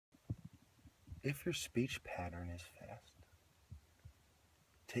If your speech pattern is fast,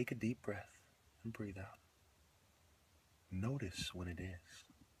 take a deep breath and breathe out. Notice when it is.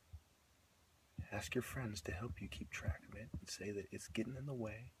 Ask your friends to help you keep track of it and say that it's getting in the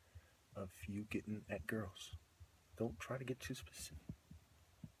way of you getting at girls. Don't try to get too specific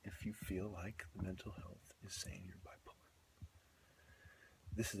if you feel like mental health is saying you're bipolar.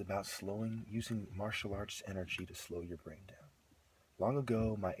 This is about using martial arts energy to slow your brain down. Long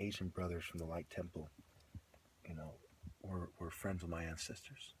ago, my Asian brothers from the Light Temple, were friends with my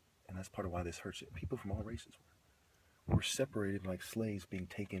ancestors. And that's part of why this hurts it. People from all races were separated like slaves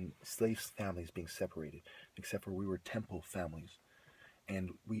families being separated, except for we were temple families.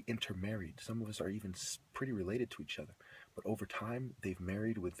 And we intermarried. Some of us are even pretty related to each other. But over time, they've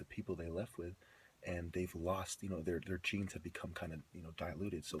married with the people they left with, and they've lost, their genes have become kind of,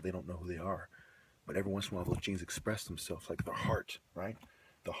 diluted, so they don't know who they are. But every once in a while, those genes express themselves, like their heart, right?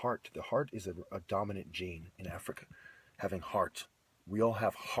 The heart is a dominant gene in Africa, having heart. We all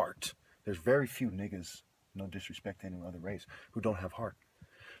have heart. There's very few niggas, no disrespect to any other race, who don't have heart.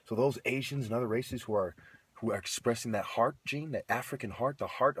 So those Asians and other races who are expressing that heart gene, that African heart, the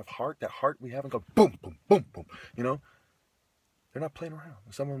heart of heart, that heart we have, and go boom, boom, boom, boom. They're not playing around.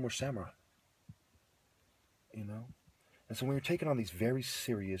 Some of them were samurai. And so when you're taking on these very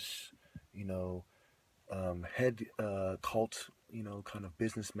serious, head cult, kind of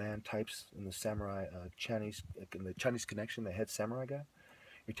businessman types in the samurai Chinese, in the Chinese Connection, the head samurai guy,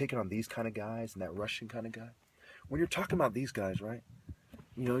 you're taking on these kind of guys and that Russian kind of guy. When you're talking about these guys, right?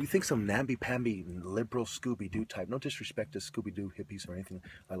 You think some namby-pamby liberal Scooby-Doo type. No disrespect to Scooby-Doo hippies or anything.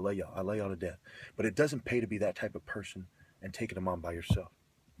 I love y'all to death. But it doesn't pay to be that type of person and taking them on by yourself.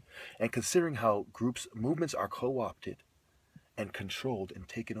 And considering how movements are co-opted and controlled and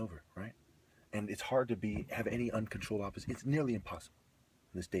taken over, right? And it's hard to have any uncontrolled opposition. It's nearly impossible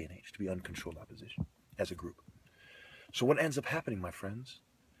in this day and age to be uncontrolled opposition as a group. So what ends up happening, my friends,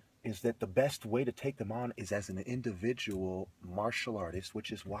 is that the best way to take them on is as an individual martial artist,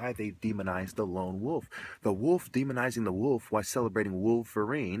 which is why they demonize the lone wolf. The wolf demonizing the wolf while celebrating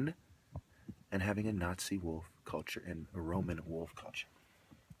Wolverine and having a Nazi wolf culture and a Roman wolf culture.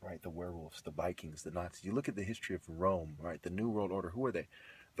 Right, the werewolves, the Vikings, the Nazis. You look at the history of Rome, right, the New World Order. Who are they?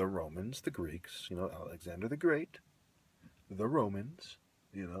 The Romans, the Greeks, Alexander the Great, the Romans,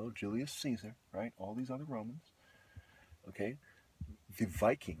 Julius Caesar, right, all these other Romans, okay, the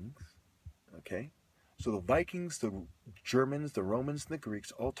Vikings, okay, so the Vikings, the Germans, the Romans, and the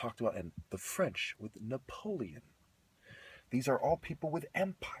Greeks all talked about, and the French with Napoleon. These are all people with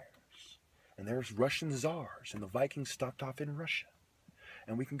empires, and there's Russian czars, and the Vikings stopped off in Russia.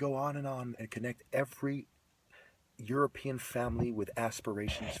 And we can go on and connect every European family with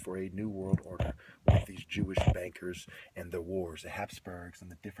aspirations for a new world order with these Jewish bankers and the wars, the Habsburgs and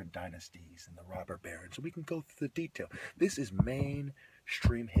the different dynasties and the robber barons. So we can go through the detail. This is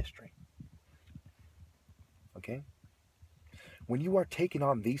mainstream history. Okay? When you are taking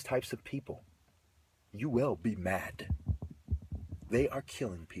on these types of people, you will be mad. They are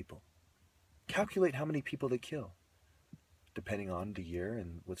killing people. Calculate how many people they kill. Depending on the year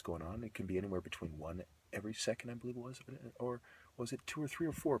and what's going on, it can be anywhere between one every second, I believe it was, or was it 2 or 3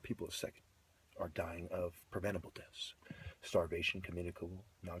 or 4 people a second are dying of preventable deaths. Starvation, communicable,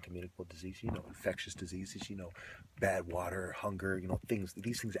 non-communicable disease, infectious diseases, bad water, hunger,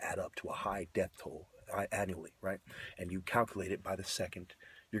 these things add up to a high death toll annually, right? And you calculate it by the second,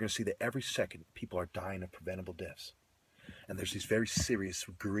 you're going to see that every second people are dying of preventable deaths. And there's these very serious,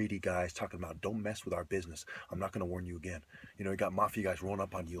 greedy guys talking about, don't mess with our business. I'm not going to warn you again. You got mafia guys rolling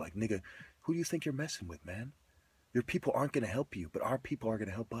up on you like, nigga, who do you think you're messing with, man? Your people aren't going to help you, but our people are going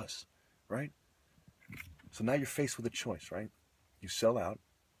to help us, right? So now you're faced with a choice, right? You sell out,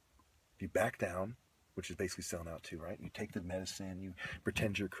 you back down, which is basically selling out too, right? You take the medicine, you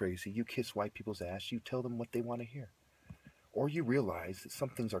pretend you're crazy, you kiss white people's ass, you tell them what they want to hear. Or you realize that some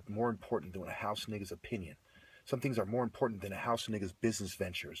things are more important than a house nigga's opinion. Some things are more important than a house nigga's business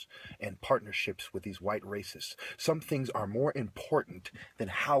ventures and partnerships with these white racists. Some things are more important than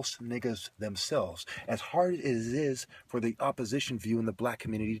house niggas themselves, as hard as it is for the opposition view in the black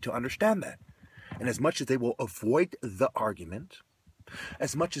community to understand that. And as much as they will avoid the argument,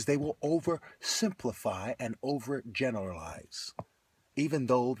 as much as they will oversimplify and overgeneralize, even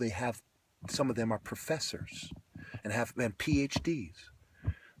though some of them are professors and have PhDs,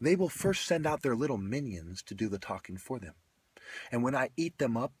 they will first send out their little minions to do the talking for them. And when I eat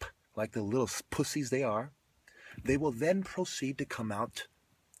them up like the little pussies they are, they will then proceed to come out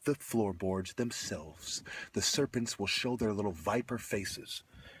the floorboards themselves. The serpents will show their little viper faces,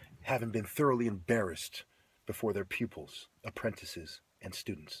 having been thoroughly embarrassed before their pupils, apprentices, and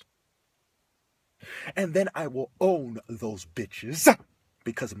students. And then I will own those bitches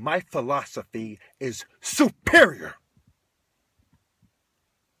because my philosophy is superior.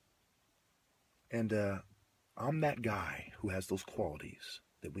 And I'm that guy who has those qualities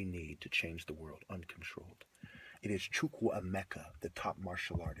that we need to change the world uncontrolled. It is Chukwu Emeka, the top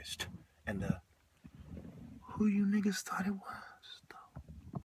martial artist. And who you niggas thought it was?